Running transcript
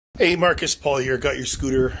Hey Marcus, Paul here. Got your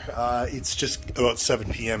scooter. It's just about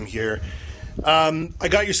 7 p.m. here. I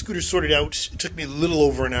got your scooter sorted out. It took me a little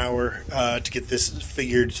over an hour to get this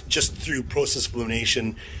figured just through process of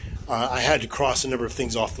elimination. I had to cross a number of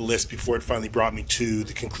things off the list before it finally brought me to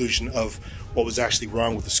the conclusion of what was actually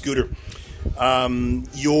wrong with the scooter.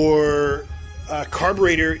 Your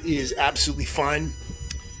carburetor is absolutely fine.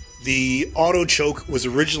 The auto choke was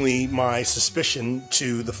originally my suspicion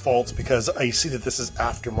to the fault because I see that this is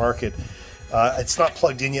aftermarket. It's not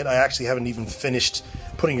plugged in yet. I actually haven't even finished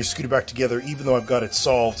putting your scooter back together, even though I've got it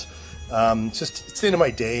solved. It's the end of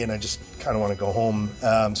my day and I just kind of want to go home.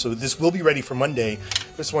 So this will be ready for Monday.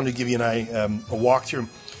 Just wanted to give you a walkthrough.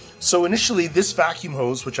 So initially this vacuum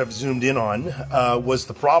hose, which I've zoomed in on, was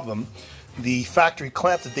the problem. The factory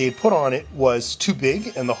clamp that they had put on it was too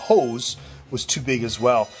big and the hose was too big as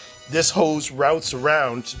well. This hose routes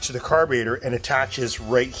around to the carburetor and attaches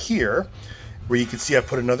right here, where you can see I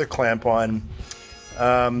put another clamp on.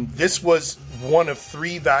 This was one of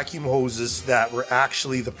 3 vacuum hoses that were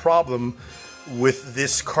actually the problem with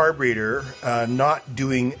this carburetor not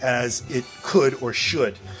doing as it could or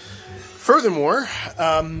should. Furthermore,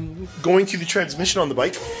 going through the transmission on the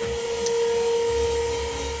bike,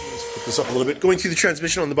 let's put this up a little bit. Going through the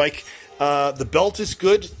transmission on the bike, the belt is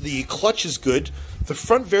good, the clutch is good, the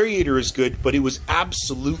front variator is good, but it was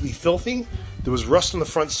absolutely filthy. There was rust on the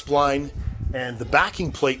front spline, and the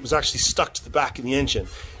backing plate was actually stuck to the back of the engine.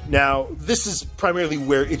 Now, this is primarily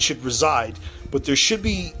where it should reside, but there should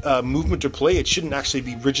be movement or play. It shouldn't actually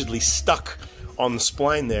be rigidly stuck on the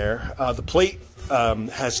spline there. The plate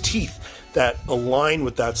has teeth that align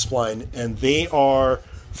with that spline, and they are,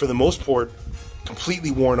 for the most part,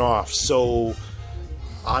 completely worn off. So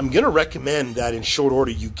I'm going to recommend that in short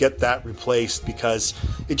order you get that replaced, because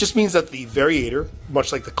it just means that the variator,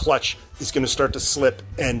 much like the clutch, is going to start to slip,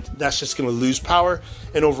 and that's just going to lose power,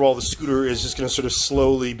 and overall the scooter is just going to sort of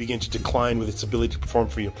slowly begin to decline with its ability to perform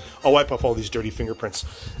for you. I'll wipe off all these dirty fingerprints.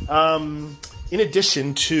 In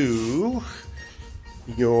addition to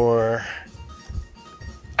your...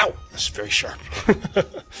 Ow! That's very sharp.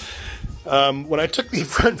 When I took the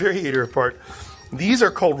front variator apart, these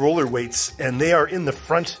are called roller weights, and they are in the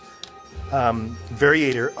front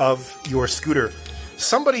variator of your scooter.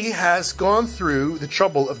 Somebody has gone through the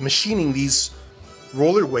trouble of machining these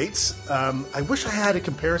roller weights. I wish I had a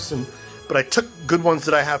comparison, but I took good ones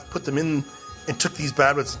that I have, put them in, and took these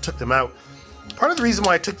bad ones and took them out. Part of the reason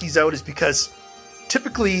why I took these out is because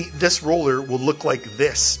typically this roller will look like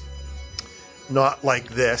this, not like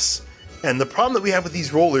this. And the problem that we have with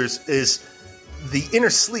these rollers is the inner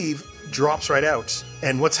sleeve drops right out,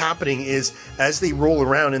 and what's happening is as they roll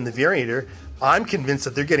around in the variator, I'm convinced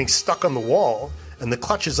that they're getting stuck on the wall and the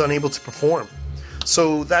clutch is unable to perform.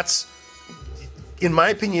 So that's, in my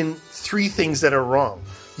opinion, 3 things that are wrong.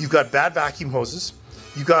 You've got bad vacuum hoses,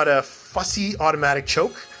 you've got a fussy automatic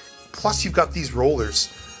choke, plus you've got these rollers.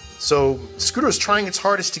 So scooter is trying its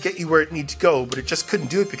hardest to get you where it needs to go, but it just couldn't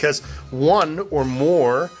do it because one or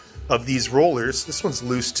more of these rollers, this one's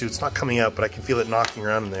loose too, it's not coming out, but I can feel it knocking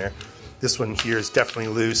around in there. This one here is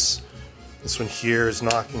definitely loose. This one here is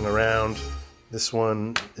knocking around. This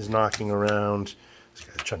one is knocking around. This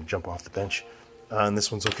guy's trying to jump off the bench. And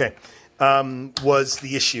this one's okay. Was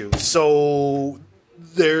the issue. So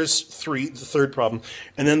there's the third problem.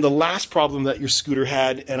 And then the last problem that your scooter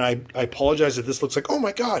had, and I apologize if this looks like, oh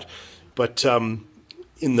my God, but I'll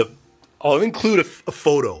include a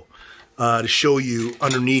photo to show you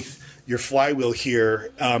underneath your flywheel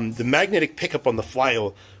here. The magnetic pickup on the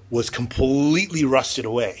flywheel was completely rusted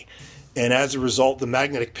away, and as a result the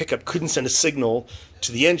magnetic pickup couldn't send a signal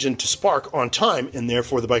to the engine to spark on time, and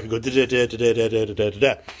therefore the bike would go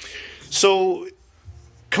da-da-da-da-da-da-da-da-da. So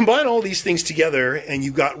combine all these things together and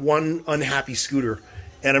you've got one unhappy scooter,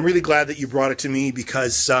 and I'm really glad that you brought it to me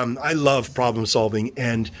because I love problem solving,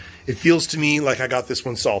 and it feels to me like I got this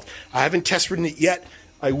one solved. I haven't test ridden it yet.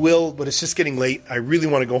 I will, but it's just getting late. I really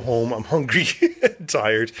want to go home. I'm hungry and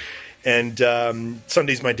tired. And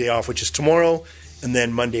Sunday's my day off, which is tomorrow. And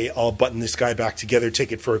then Monday, I'll button this guy back together,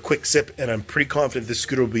 take it for a quick sip, and I'm pretty confident this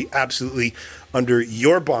scooter will be absolutely under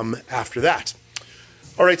your bum after that.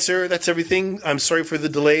 All right, sir, that's everything. I'm sorry for the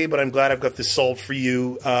delay, but I'm glad I've got this solved for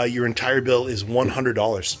you. Your entire bill is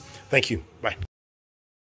 $100. Thank you. Bye.